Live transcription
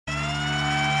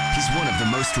He's one of the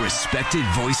most respected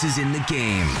voices in the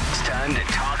game. It's time to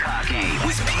talk hockey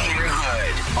with Pierre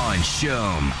Houde on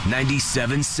Shome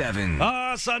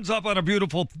 97.7. Sun's up on a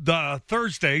beautiful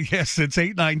Thursday. Yes, it's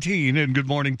 8:19. And good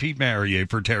morning, Pete Marier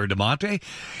for Terre de Monte.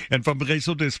 And from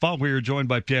Réseau des Sports, we are joined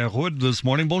by Pierre Houde this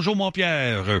morning. Bonjour, mon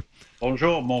Pierre.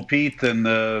 Bonjour, mon Pete.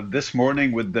 And this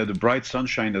morning, with the bright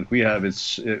sunshine that we have,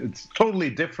 it's totally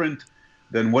different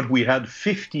than what we had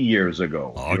 50 years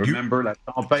ago. You remember la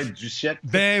tempête du siècle?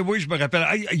 Ben oui, je me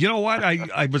rappelle. You know what?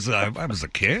 I was a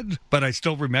kid, but I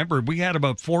still remember. We had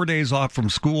about 4 days off from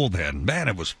school then. Man,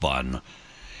 it was fun.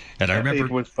 And I remember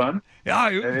it was fun.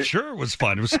 Yeah, sure it was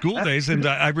fun. It was school days, and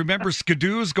I remember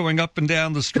skidoos going up and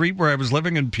down the street where I was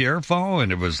living in Pierrefonds,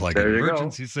 and it was like an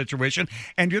emergency situation.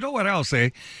 And you know what else, eh?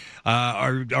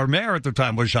 Our mayor at the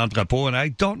time was Jean Drapeau, and I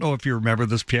don't know if you remember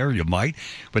this, Pierre, you might,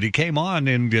 but he came on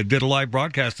and did a live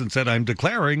broadcast and said, I'm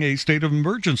declaring a state of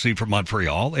emergency for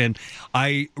Montreal, and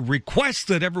I request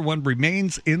that everyone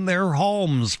remains in their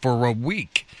homes for a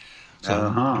week.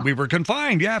 So we were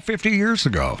confined, 50 years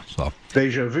ago. So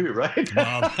Deja vu, right?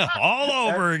 All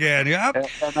over again, yeah.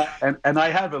 And I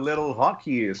have a little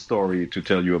hockey story to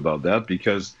tell you about that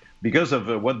because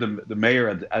of what the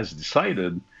mayor has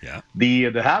decided. Yeah.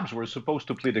 The Habs were supposed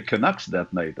to play the Canucks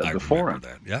that night at the Forum.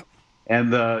 That, yeah.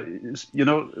 And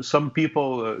some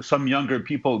people, some younger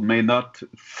people may not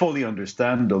fully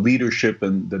understand the leadership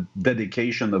and the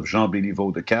dedication of Jean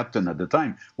Béliveau, the captain at the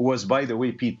time, who was, by the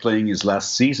way, Pete, playing his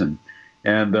last season.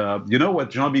 And you know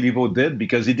what Jean Béliveau did?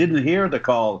 Because he didn't hear the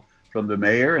call from the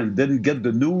mayor and didn't get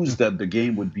the news that the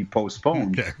game would be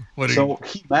postponed. Okay. So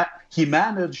he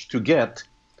managed to get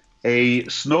a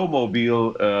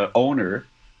snowmobile owner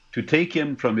to take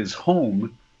him from his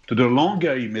home to the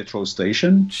Longueuil metro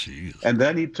station. Jeez. And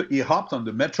then he hopped on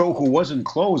the metro, who wasn't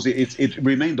closed. It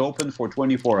remained open for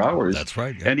 24 hours. That's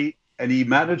right. Yeah. And he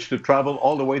managed to travel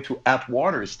all the way to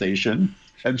Atwater station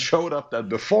and showed up at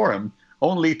the Forum,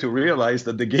 only to realize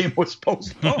that the game was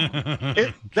postponed.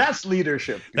 That's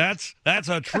leadership. That's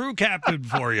a true captain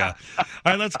for you. All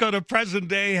right, let's go to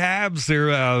present-day Habs.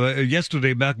 There,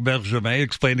 yesterday, Marc Bergevin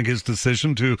explaining his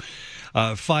decision to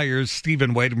fire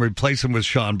Stephen Wade and replace him with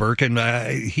Sean Burke. And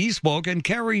he spoke, and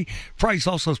Carey Price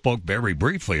also spoke very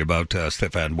briefly about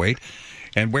Stephen Wade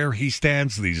and where he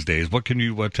stands these days. What can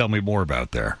you tell me more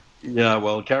about there? Yeah,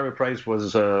 well, Carey Price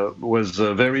was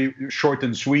very short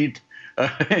and sweet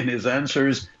in his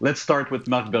answers. Let's start with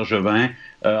Marc Bergevin.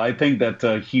 I think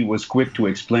that he was quick to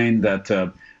explain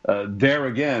that there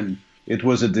again, it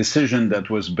was a decision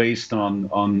that was based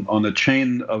on a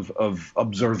chain of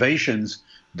observations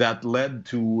that led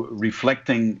to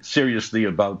reflecting seriously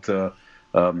about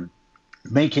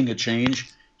making a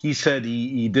change. He said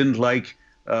he didn't like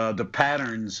the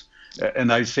patterns,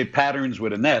 and I say patterns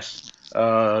with an S,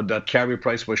 that Carey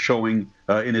Price was showing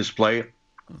in his play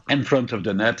in front of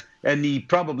the net, and he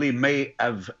probably may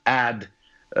have had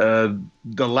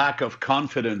the lack of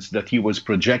confidence that he was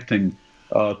projecting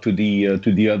to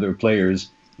the other players.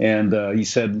 And he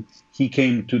said he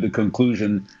came to the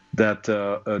conclusion that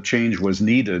a change was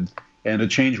needed, and a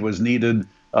change was needed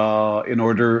in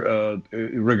order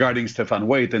regarding Stephen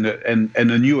Wade, and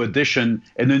a new addition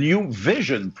and a new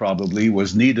vision probably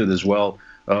was needed as well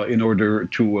in order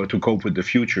to cope with the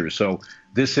future. So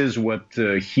this is what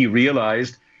he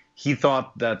realized. He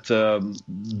thought that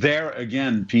there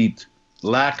again, Pete,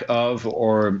 lack of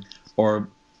or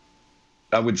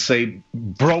I would say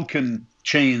broken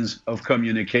chains of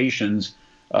communications,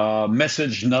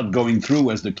 message not going through,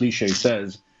 as the cliche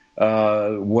says,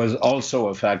 was also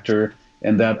a factor,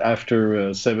 and that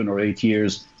after 7 or 8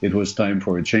 years, it was time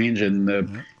for a change.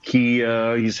 And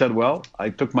he said, well, I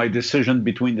took my decision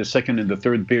between the second and the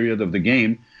third period of the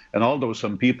game. And although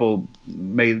some people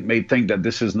may think that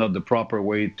this is not the proper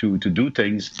way to do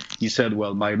things, he said,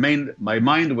 well, my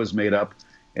mind was made up,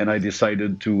 and I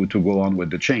decided to go on with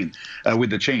the change.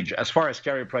 As far as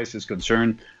Carey Price is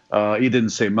concerned, he didn't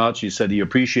say much. He said he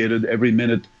appreciated every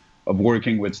minute of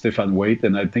working with Stephen Wade,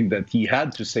 and I think that he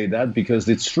had to say that because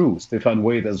it's true. Stephen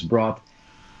Wade has brought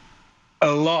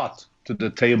a lot to the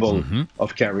table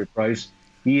of Carey Price.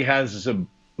 He has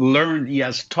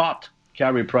taught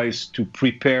Carey Price to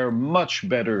prepare much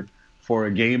better for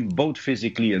a game, both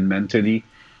physically and mentally.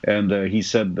 And he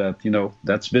said that,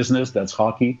 that's business, that's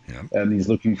hockey, and he's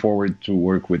looking forward to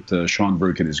work with Sean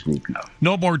Burke and his group now.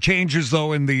 No more changes,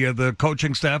 though, in the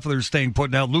coaching staff. They're staying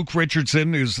put now. Luke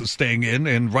Richardson is staying in,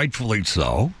 and rightfully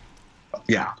so.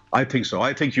 Yeah, I think so.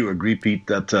 I think you agree, Pete,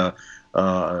 that,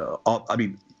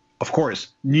 of course,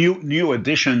 new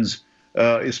additions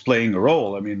is playing a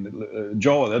role. I mean,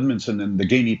 Joel Edmondson in the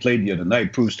game he played the other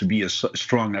night proves to be a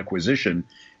strong acquisition.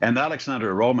 And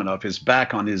Alexander Romanov is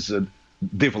back on his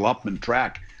development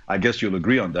track. I guess you'll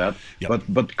agree on that. Yep.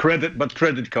 But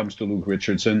credit comes to Luke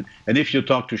Richardson. And if you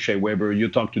talk to Shea Weber, you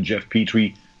talk to Jeff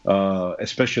Petrie,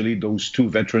 especially those two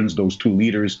veterans, those two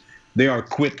leaders, they are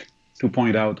quick to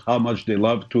point out how much they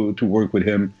love to work with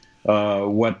him.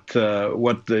 What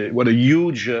a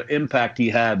huge impact he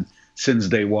had since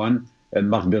day one. And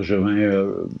Marc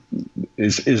Bergevin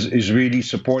is really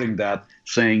supporting that,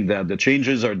 saying that the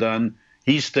changes are done.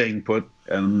 He's staying put,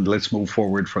 and let's move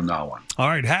forward from now on. All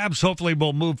right, Habs hopefully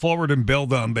will move forward and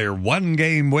build on their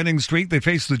one-game winning streak. They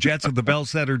face the Jets at the Bell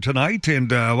Center tonight,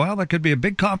 and, well, that could be a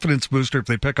big confidence booster if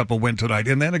they pick up a win tonight.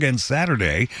 And then again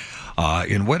Saturday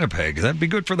in Winnipeg. That'd be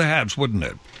good for the Habs, wouldn't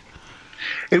it?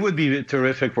 It would be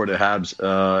terrific for the Habs.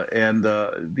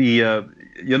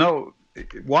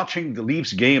 Watching the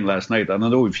Leafs game last night, I don't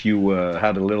know if you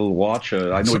had a little watch.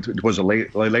 I know it was a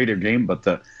later game, but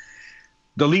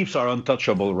the Leafs are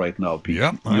untouchable right now, Pete.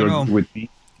 Yeah, I know. With me.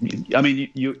 I mean,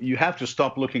 you have to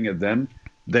stop looking at them.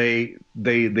 They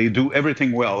do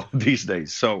everything well these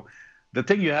days. So the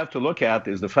thing you have to look at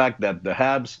is the fact that the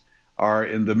Habs are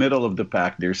in the middle of the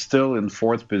pack. They're still in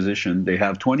fourth position. They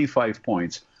have 25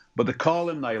 points. But the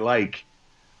column I like,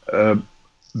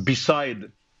 beside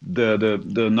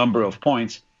the number of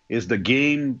points, is the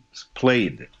games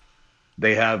played.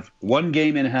 They have one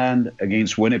game in hand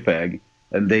against Winnipeg,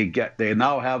 and they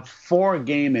now have 4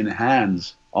 games in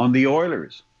hands on the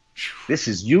Oilers. This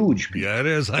is huge, Pete. Yeah, it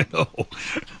is. I know.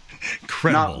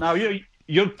 Incredible. Now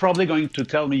you're probably going to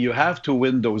tell me you have to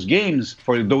win those games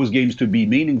for those games to be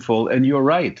meaningful, and you're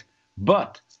right.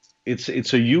 But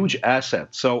it's a huge asset.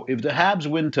 So if the Habs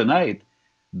win tonight,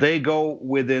 they go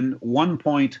within 1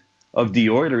 point of the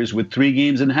Oilers with 3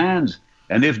 games in hand.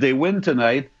 And if they win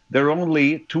tonight, they're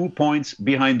only 2 points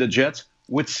behind the Jets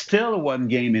with still 1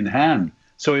 game in hand.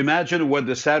 So imagine what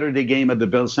the Saturday game at the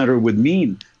Bell Center would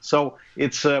mean. So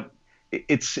it's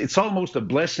almost a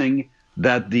blessing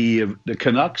that the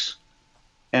Canucks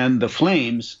and the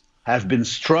Flames have been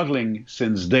struggling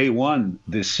since day one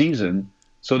this season.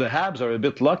 So the Habs are a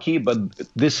bit lucky, but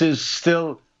this is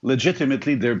still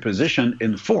legitimately their position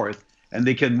in fourth, and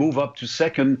they can move up to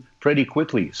second pretty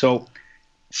quickly. So,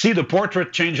 see, the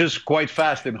portrait changes quite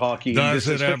fast in hockey. Does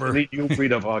it ever? This is a new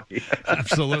breed of hockey.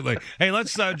 Absolutely. Hey,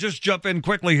 let's just jump in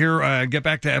quickly here, get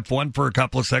back to F1 for a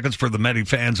couple of seconds for the many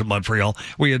fans of Montreal.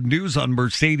 We had news on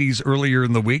Mercedes earlier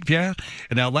in the week, yeah?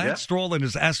 And now Lance Stroll and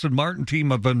his Aston Martin team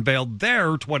have unveiled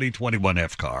their 2021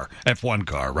 F1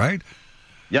 car, right?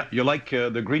 Yeah, you like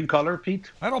the green color, Pete?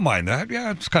 I don't mind that.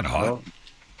 Yeah, it's kind of hot. Well,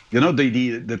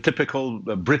 the typical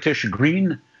British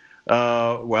green.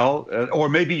 Or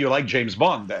maybe you like James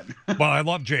Bond then. Well, I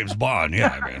love James Bond.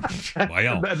 Yeah, I mean,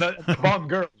 the Bond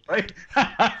girls, right?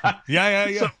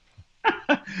 Yeah.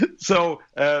 So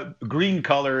green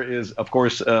color is, of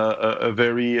course, a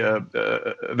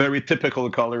very typical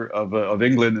color of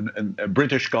England and a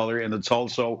British color, and it's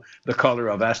also the color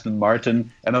of Aston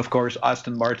Martin, and of course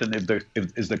Aston Martin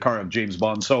is the car of James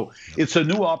Bond. So it's a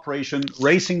new operation.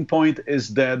 Racing Point is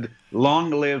dead.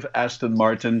 Long live Aston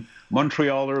Martin.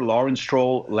 Montrealer Lawrence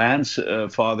Stroll, Lance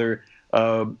father,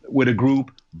 with a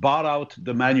group, bought out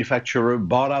the manufacturer,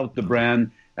 bought out the brand,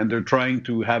 and they're trying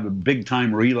to have a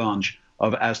big-time relaunch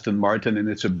of Aston Martin, and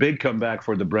it's a big comeback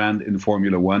for the brand in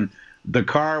Formula One. The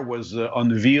car was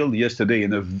unveiled yesterday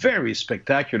in a very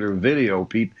spectacular video,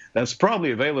 Pete. That's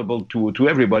probably available to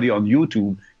everybody on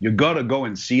YouTube. You got to go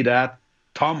and see that.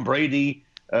 Tom Brady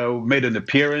made an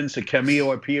appearance, a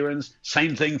cameo appearance.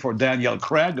 Same thing for Daniel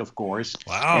Craig, of course.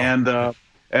 Wow.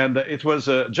 And it was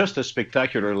just a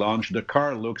spectacular launch. The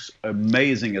car looks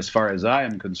amazing as far as I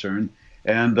am concerned.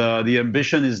 And the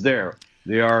ambition is there.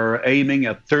 They are aiming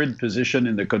at third position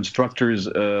in the Constructors'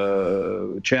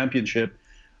 Championship.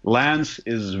 Lance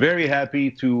is very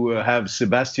happy to have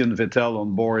Sebastian Vettel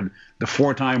on board, the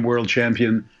 4-time world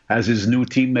champion, as his new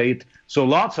teammate. So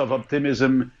lots of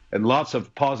optimism and lots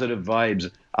of positive vibes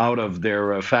out of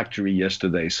their factory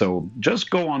yesterday. So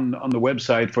just go on the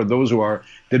website for those who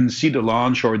didn't see the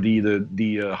launch or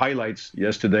the highlights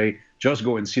yesterday. Just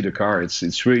go and see the car.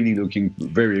 It's really looking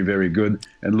very, very good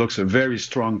and looks a very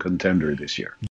strong contender this year.